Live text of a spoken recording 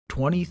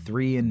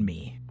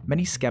23andMe.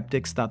 Many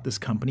skeptics thought this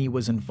company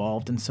was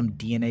involved in some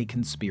DNA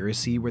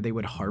conspiracy where they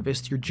would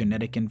harvest your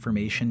genetic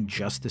information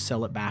just to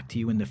sell it back to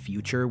you in the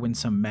future when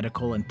some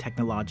medical and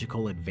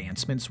technological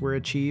advancements were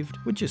achieved,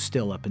 which is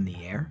still up in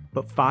the air.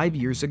 But 5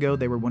 years ago,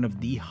 they were one of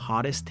the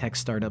hottest tech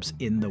startups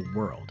in the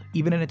world.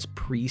 Even in its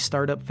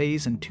pre-startup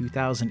phase in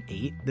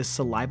 2008, this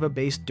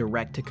saliva-based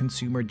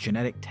direct-to-consumer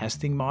genetic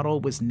testing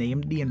model was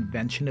named the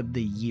Invention of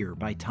the Year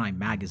by Time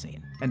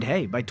magazine. And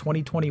hey, by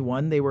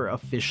 2021, they were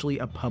officially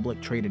a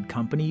public traded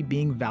company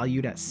being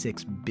valued at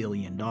 $6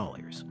 billion.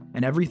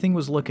 And everything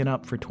was looking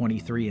up for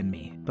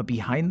 23andMe. But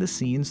behind the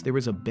scenes, there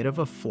was a bit of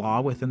a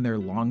flaw within their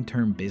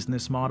long-term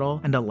business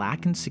model and a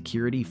lack in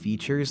security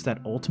features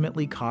that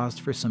ultimately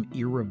caused for some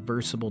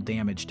irreversible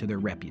damage to their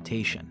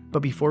reputation.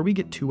 But before we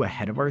get too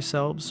ahead of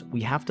ourselves,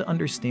 we have to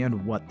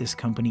understand what this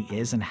company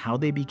is and how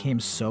they became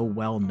so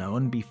well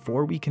known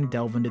before we can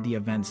delve into the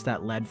events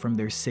that led from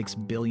their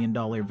 $6 billion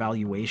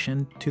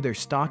valuation to their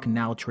stock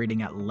now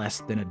trading at less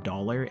than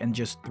 $1 in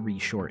just 3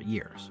 short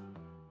years.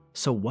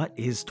 So what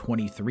is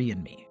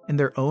 23andMe? In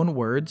their own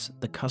words,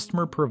 the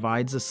customer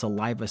provides a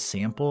saliva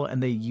sample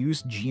and they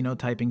use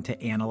genotyping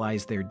to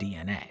analyze their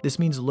DNA. This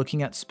means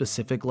looking at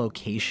specific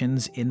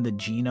locations in the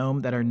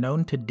genome that are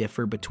known to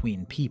differ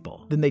between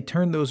people. Then they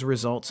turn those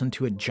results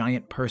into a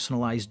giant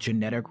personalized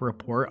genetic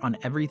report on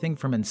everything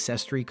from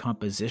ancestry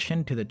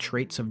composition to the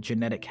traits of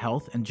genetic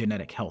health and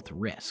genetic health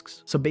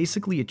risks. So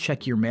basically you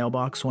check your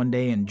mailbox one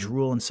day and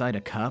drool inside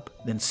a cup,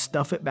 then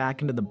stuff it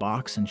back into the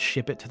box and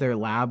ship it to their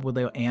lab where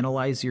they'll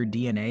analyze your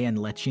DNA and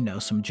let you know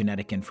some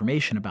genetic information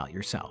about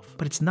yourself.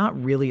 But it's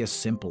not really as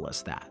simple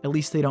as that. At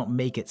least they don't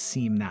make it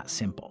seem that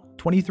simple.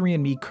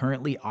 23andMe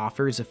currently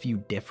offers a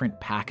few different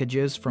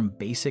packages from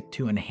basic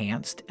to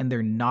enhanced, and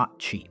they're not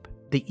cheap.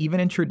 They even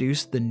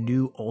introduced the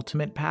new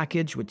Ultimate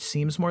package, which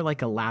seems more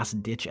like a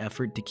last-ditch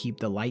effort to keep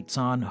the lights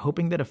on,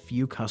 hoping that a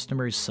few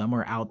customers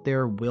somewhere out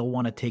there will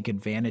want to take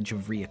advantage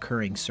of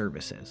reoccurring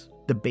services.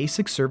 The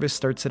basic service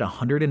starts at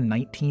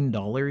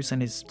 $119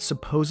 and is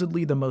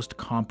supposedly the most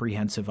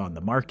comprehensive on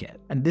the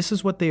market. And this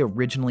is what they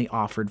originally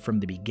offered from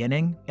the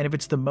beginning, and if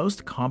it's the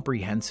most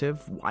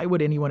comprehensive, why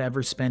would anyone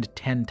ever spend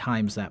 10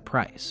 times that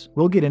price?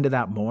 We'll get into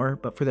that more,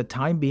 but for the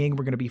time being,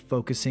 we're going to be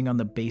focusing on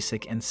the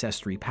basic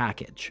ancestry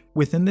package.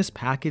 Within this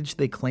package,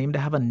 they claim to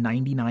have a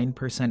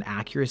 99%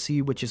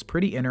 accuracy, which is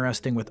pretty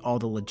interesting with all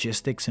the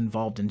logistics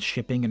involved in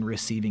shipping and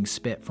receiving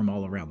spit from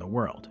all around the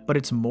world. But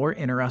it's more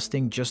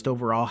interesting just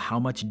overall how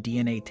much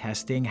DNA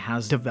testing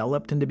has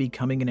developed into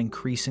becoming an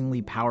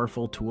increasingly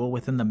powerful tool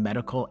within the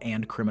medical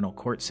and criminal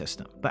court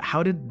system. But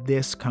how did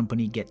this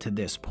company get to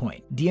this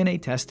point? DNA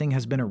testing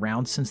has been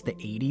around since the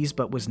 80s,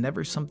 but was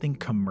never something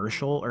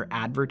commercial or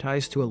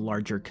advertised to a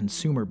larger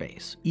consumer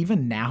base.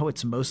 Even now,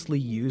 it's mostly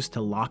used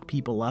to lock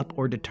people up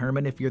or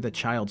determine if you're the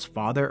child's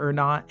father or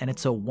not, and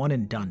it's a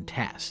one-and-done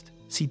test.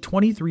 See,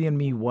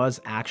 23andMe was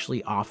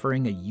actually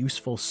offering a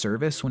useful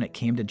service when it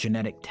came to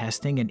genetic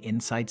testing and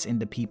insights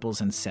into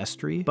people's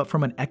ancestry, but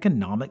from an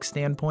economic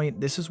standpoint,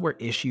 this is where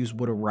issues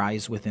would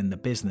arise within the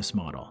business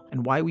model,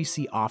 and why we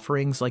see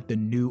offerings like the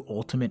new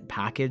Ultimate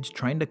package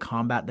trying to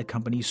combat the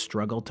company's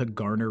struggle to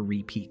garner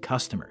repeat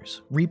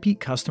customers. Repeat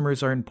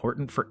customers are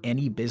important for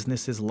any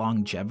business's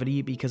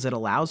longevity because it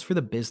allows for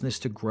the business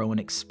to grow and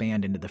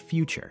expand into the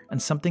future, and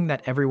something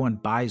that everyone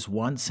buys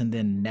once and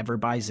then never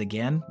buys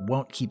again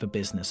won't keep a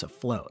business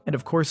afloat. And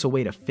of course, a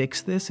way to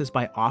fix this is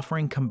by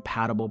offering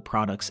compatible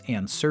products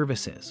and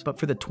services. But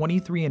for the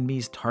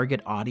 23andMe's target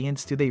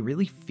audience, do they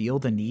really feel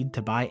the need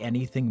to buy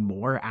anything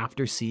more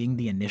after seeing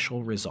the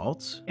initial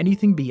results?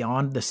 Anything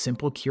beyond the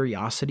simple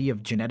curiosity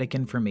of genetic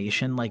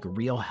information like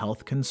real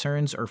health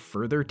concerns or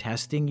further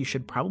testing, you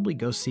should probably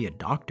go see a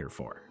doctor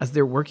for. As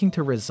they're working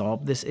to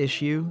resolve this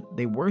issue,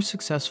 they were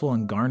successful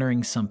in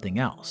garnering something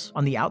else.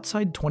 On the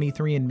outside,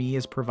 23andMe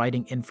is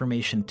providing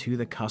information to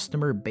the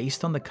customer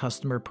based on the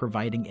customer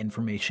providing information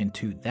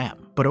to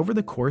them. But over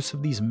the course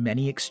of these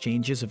many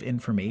exchanges of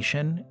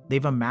information,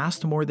 they've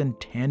amassed more than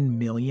 10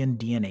 million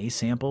DNA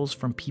samples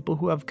from people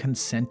who have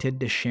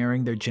consented to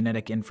sharing their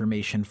genetic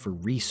information for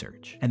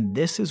research. And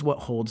this is what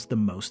holds the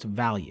most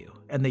value.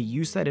 And they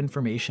use that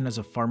information as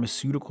a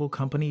pharmaceutical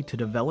company to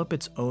develop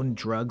its own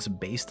drugs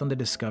based on the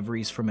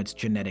discoveries from its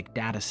genetic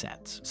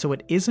datasets. So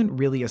it isn't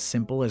really as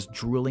simple as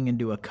drooling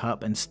into a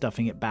cup and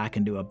stuffing it back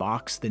into a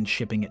box, then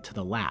shipping it to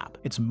the lab.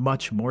 It's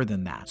much more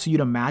than that. So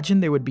you'd imagine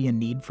there would be a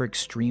need for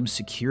extreme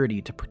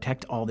security to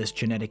protect all this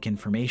genetic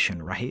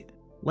information, right?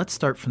 Let's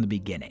start from the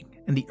beginning.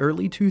 In the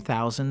early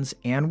 2000s,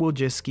 Ann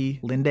Wojcicki,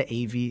 Linda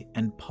Avey,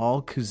 and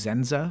Paul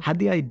Kuzenza had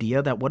the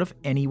idea that what if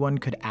anyone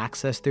could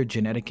access their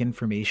genetic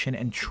information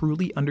and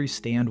truly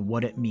understand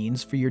what it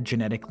means for your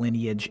genetic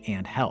lineage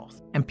and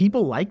health? And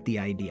people liked the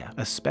idea,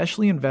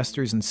 especially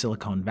investors in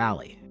Silicon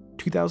Valley.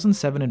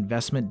 2007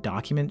 investment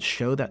documents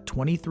show that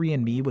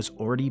 23andMe was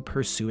already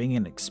pursuing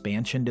an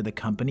expansion to the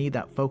company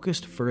that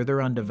focused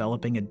further on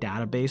developing a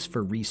database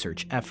for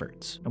research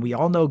efforts. And we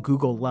all know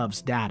Google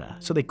loves data,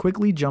 so they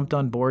quickly jumped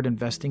on board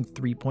investing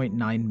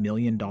 $3.9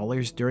 million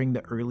during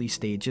the early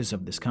stages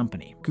of this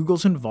company.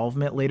 Google's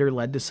involvement later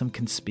led to some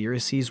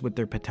conspiracies with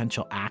their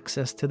potential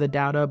access to the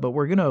data, but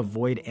we're going to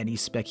avoid any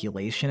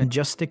speculation and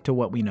just stick to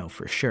what we know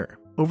for sure.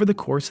 Over the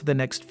course of the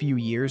next few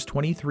years,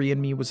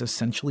 23andMe was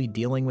essentially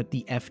dealing with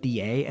the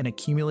FDA and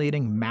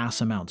accumulating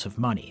mass amounts of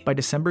money. By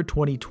December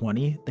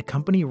 2020, the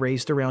company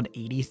raised around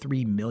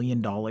 $83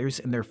 million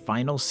in their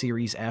final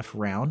Series F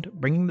round,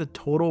 bringing the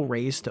total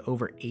raised to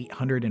over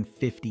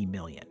 $850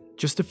 million.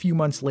 Just a few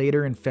months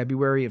later, in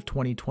February of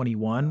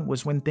 2021,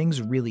 was when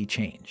things really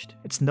changed.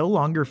 It's no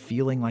longer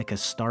feeling like a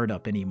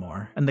startup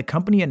anymore, and the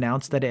company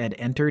announced that it had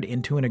entered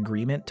into an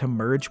agreement to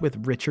merge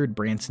with Richard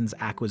Branson's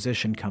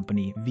acquisition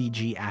company,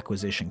 VG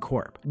Acquisition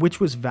Corp, which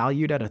was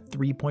valued at a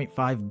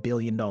 $3.5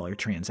 billion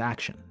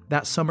transaction.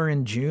 That summer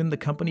in June, the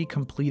company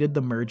completed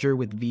the merger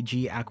with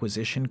VG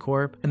Acquisition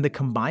Corp, and the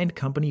combined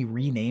company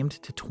renamed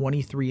to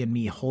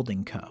 23andMe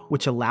Holding Co.,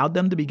 which allowed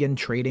them to begin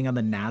trading on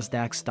the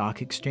Nasdaq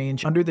stock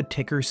exchange under the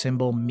ticker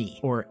symbol ME,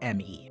 or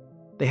ME.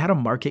 They had a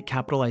market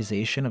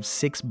capitalization of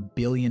 $6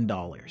 billion.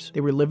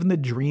 They were living the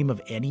dream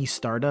of any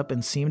startup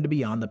and seemed to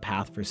be on the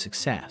path for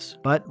success.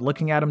 But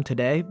looking at them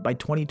today, by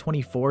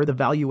 2024, the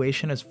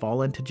valuation has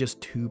fallen to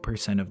just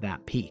 2% of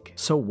that peak.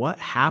 So what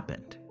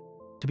happened?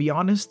 To be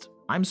honest,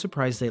 I'm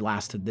surprised they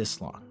lasted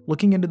this long.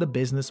 Looking into the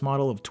business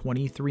model of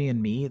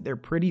 23andMe, they're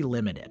pretty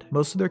limited.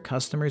 Most of their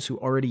customers who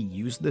already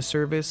used the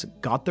service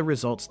got the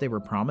results they were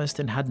promised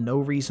and had no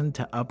reason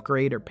to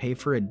upgrade or pay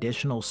for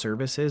additional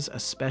services,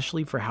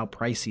 especially for how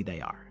pricey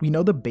they are. We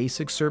know the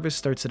basic service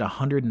starts at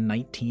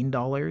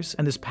 $119,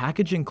 and this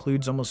package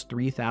includes almost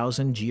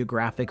 3,000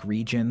 geographic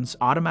regions,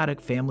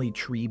 automatic family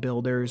tree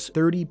builders,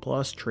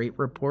 30+ trait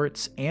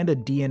reports, and a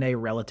DNA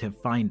relative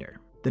finder.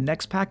 The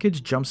next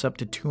package jumps up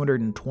to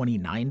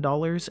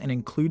 $229 and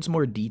includes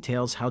more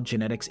details how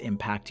genetics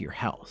impact your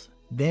health.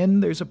 Then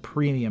there's a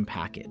premium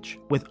package,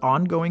 with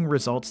ongoing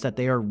results that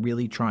they are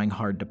really trying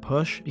hard to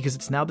push because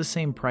it's now the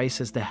same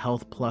price as the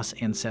Health Plus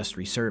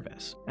Ancestry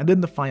service. And then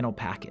the final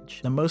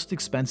package, the most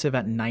expensive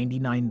at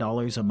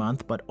 $99 a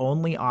month but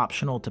only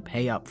optional to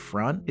pay up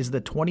front, is the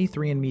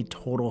 23andMe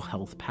Total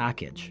Health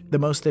Package, the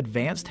most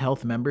advanced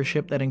health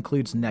membership that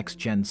includes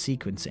next-gen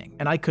sequencing.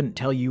 And I couldn't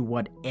tell you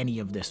what any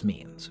of this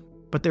means.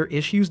 But their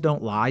issues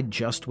don't lie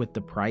just with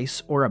the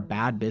price or a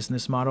bad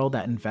business model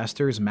that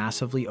investors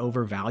massively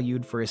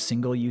overvalued for a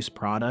single-use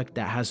product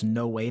that has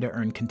no way to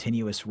earn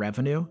continuous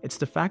revenue. It's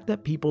the fact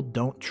that people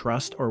don't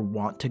trust or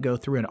want to go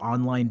through an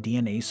online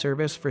DNA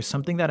service for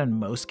something that in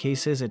most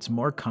cases it's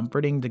more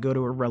comforting to go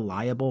to a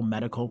reliable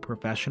medical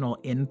professional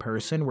in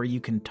person where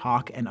you can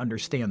talk and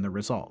understand the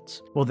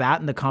results. Well, that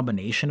and the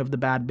combination of the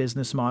bad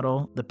business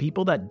model, the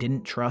people that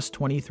didn't trust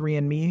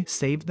 23andMe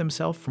saved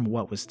themselves from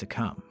what was to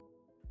come.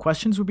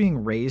 Questions were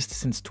being raised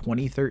since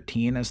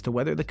 2013 as to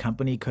whether the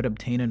company could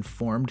obtain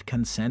informed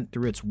consent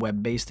through its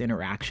web-based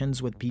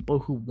interactions with people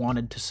who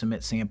wanted to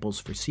submit samples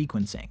for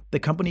sequencing. The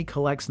company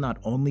collects not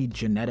only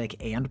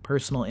genetic and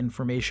personal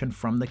information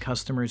from the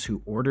customers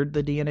who ordered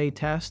the DNA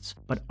tests,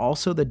 but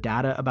also the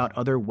data about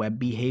other web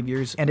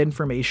behaviors and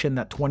information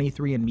that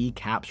 23andMe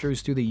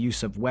captures through the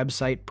use of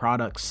website,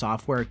 products,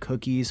 software,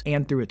 cookies,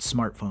 and through its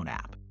smartphone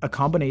app. A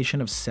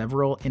combination of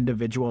several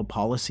individual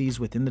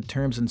policies within the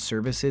terms and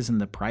services and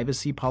the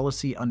privacy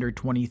policy under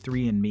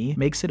 23andMe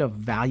makes it a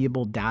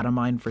valuable data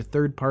mine for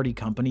third-party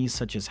companies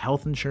such as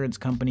health insurance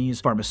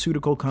companies,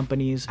 pharmaceutical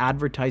companies,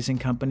 advertising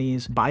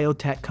companies,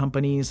 biotech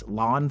companies,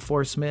 law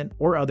enforcement,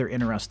 or other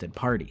interested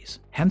parties.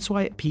 Hence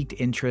why it piqued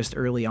interest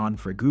early on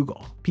for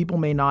Google. People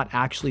may not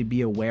actually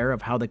be aware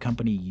of how the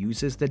company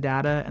uses the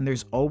data, and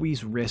there's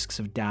always risks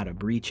of data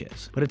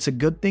breaches. But it's a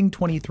good thing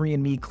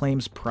 23andMe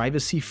claims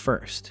privacy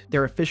first.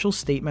 Their official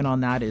statement on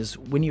that is,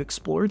 when you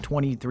explore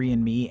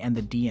 23andMe and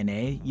the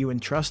DNA, you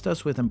entrust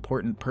us with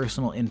important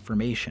personal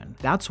information.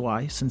 That's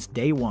why, since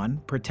day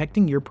one,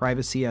 protecting your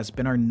privacy has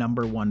been our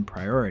 #1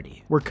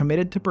 priority. We're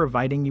committed to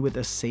providing you with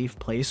a safe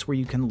place where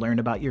you can learn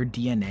about your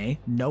DNA,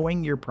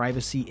 knowing your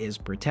privacy is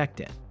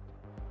protected.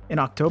 In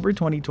October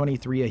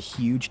 2023, a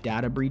huge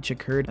data breach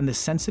occurred and the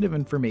sensitive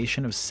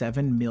information of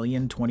 7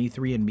 million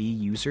 23andMe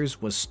users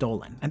was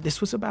stolen. And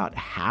this was about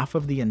half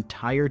of the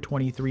entire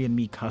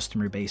 23andMe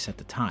customer base at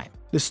the time.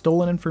 The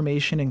stolen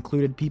information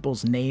included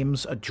people's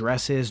names,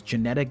 addresses,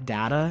 genetic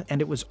data, and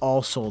it was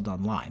all sold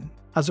online.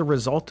 As a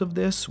result of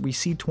this, we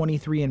see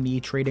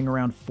 23andMe trading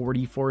around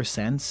 44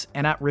 cents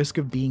and at risk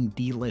of being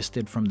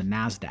delisted from the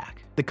Nasdaq.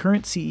 The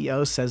current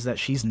CEO says that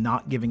she's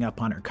not giving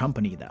up on her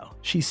company though.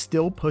 She's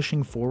still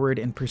pushing forward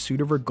in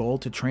pursuit of her goal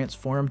to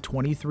transform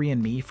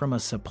 23andMe from a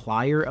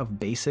supplier of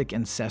basic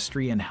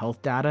ancestry and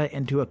health data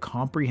into a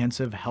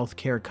comprehensive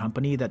healthcare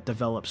company that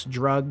develops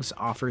drugs,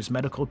 offers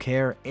medical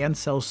care, and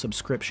sells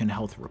subscription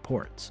health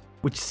reports,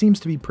 which seems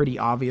to be pretty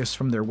obvious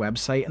from their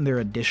website and their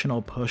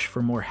additional push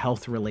for more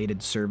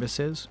health-related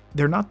services.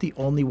 They're not the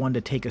only one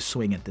to take a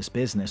swing at this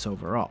business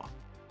overall.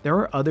 There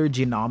are other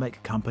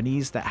genomic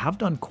companies that have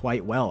done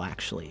quite well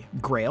actually.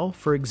 Grail,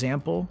 for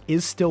example,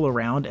 is still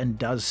around and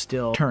does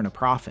still turn a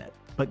profit.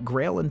 But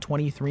Grail and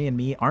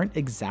 23andMe aren't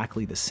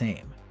exactly the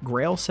same.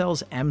 Grail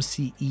sells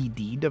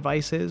MCED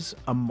devices,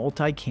 a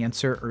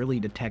multi-cancer early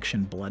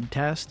detection blood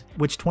test,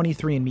 which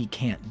 23andMe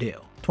can't do.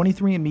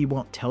 23andMe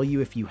won't tell you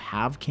if you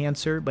have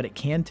cancer, but it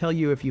can tell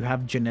you if you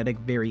have genetic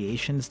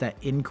variations that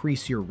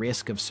increase your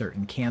risk of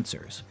certain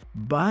cancers.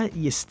 But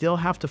you still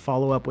have to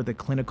follow up with a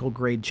clinical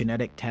grade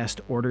genetic test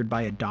ordered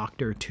by a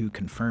doctor to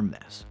confirm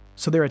this.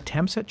 So their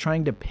attempts at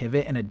trying to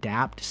pivot and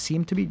adapt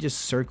seem to be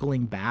just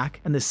circling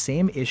back, and the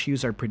same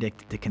issues are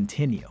predicted to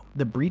continue.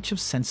 The breach of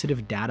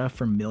sensitive data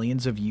from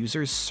millions of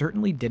users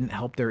certainly didn't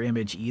help their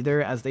image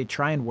either as they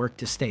try and work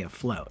to stay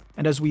afloat.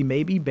 And as we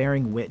may be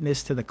bearing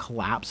witness to the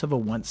collapse of a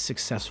once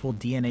successful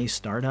DNA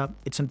startup,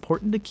 it's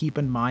important to keep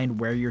in mind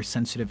where your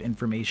sensitive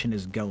information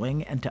is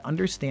going and to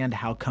understand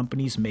how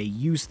companies may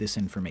use this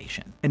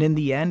information. And in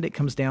the end, it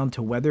comes down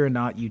to whether or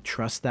not you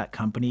trust that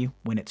company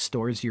when it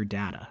stores your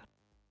data.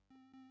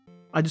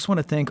 I just want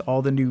to thank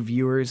all the new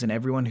viewers and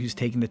everyone who's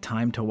taken the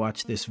time to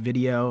watch this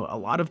video. A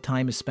lot of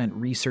time is spent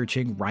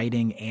researching,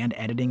 writing, and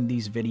editing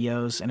these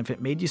videos, and if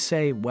it made you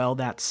say, well,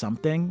 that's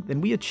something,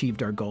 then we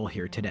achieved our goal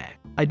here today.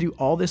 I do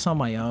all this on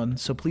my own,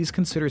 so please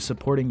consider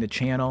supporting the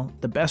channel.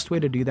 The best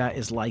way to do that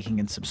is liking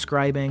and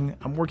subscribing.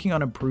 I'm working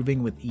on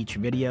improving with each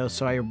video,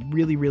 so I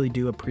really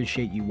do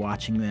appreciate you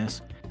watching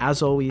this.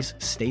 As always,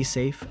 stay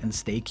safe and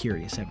stay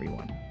curious,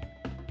 everyone.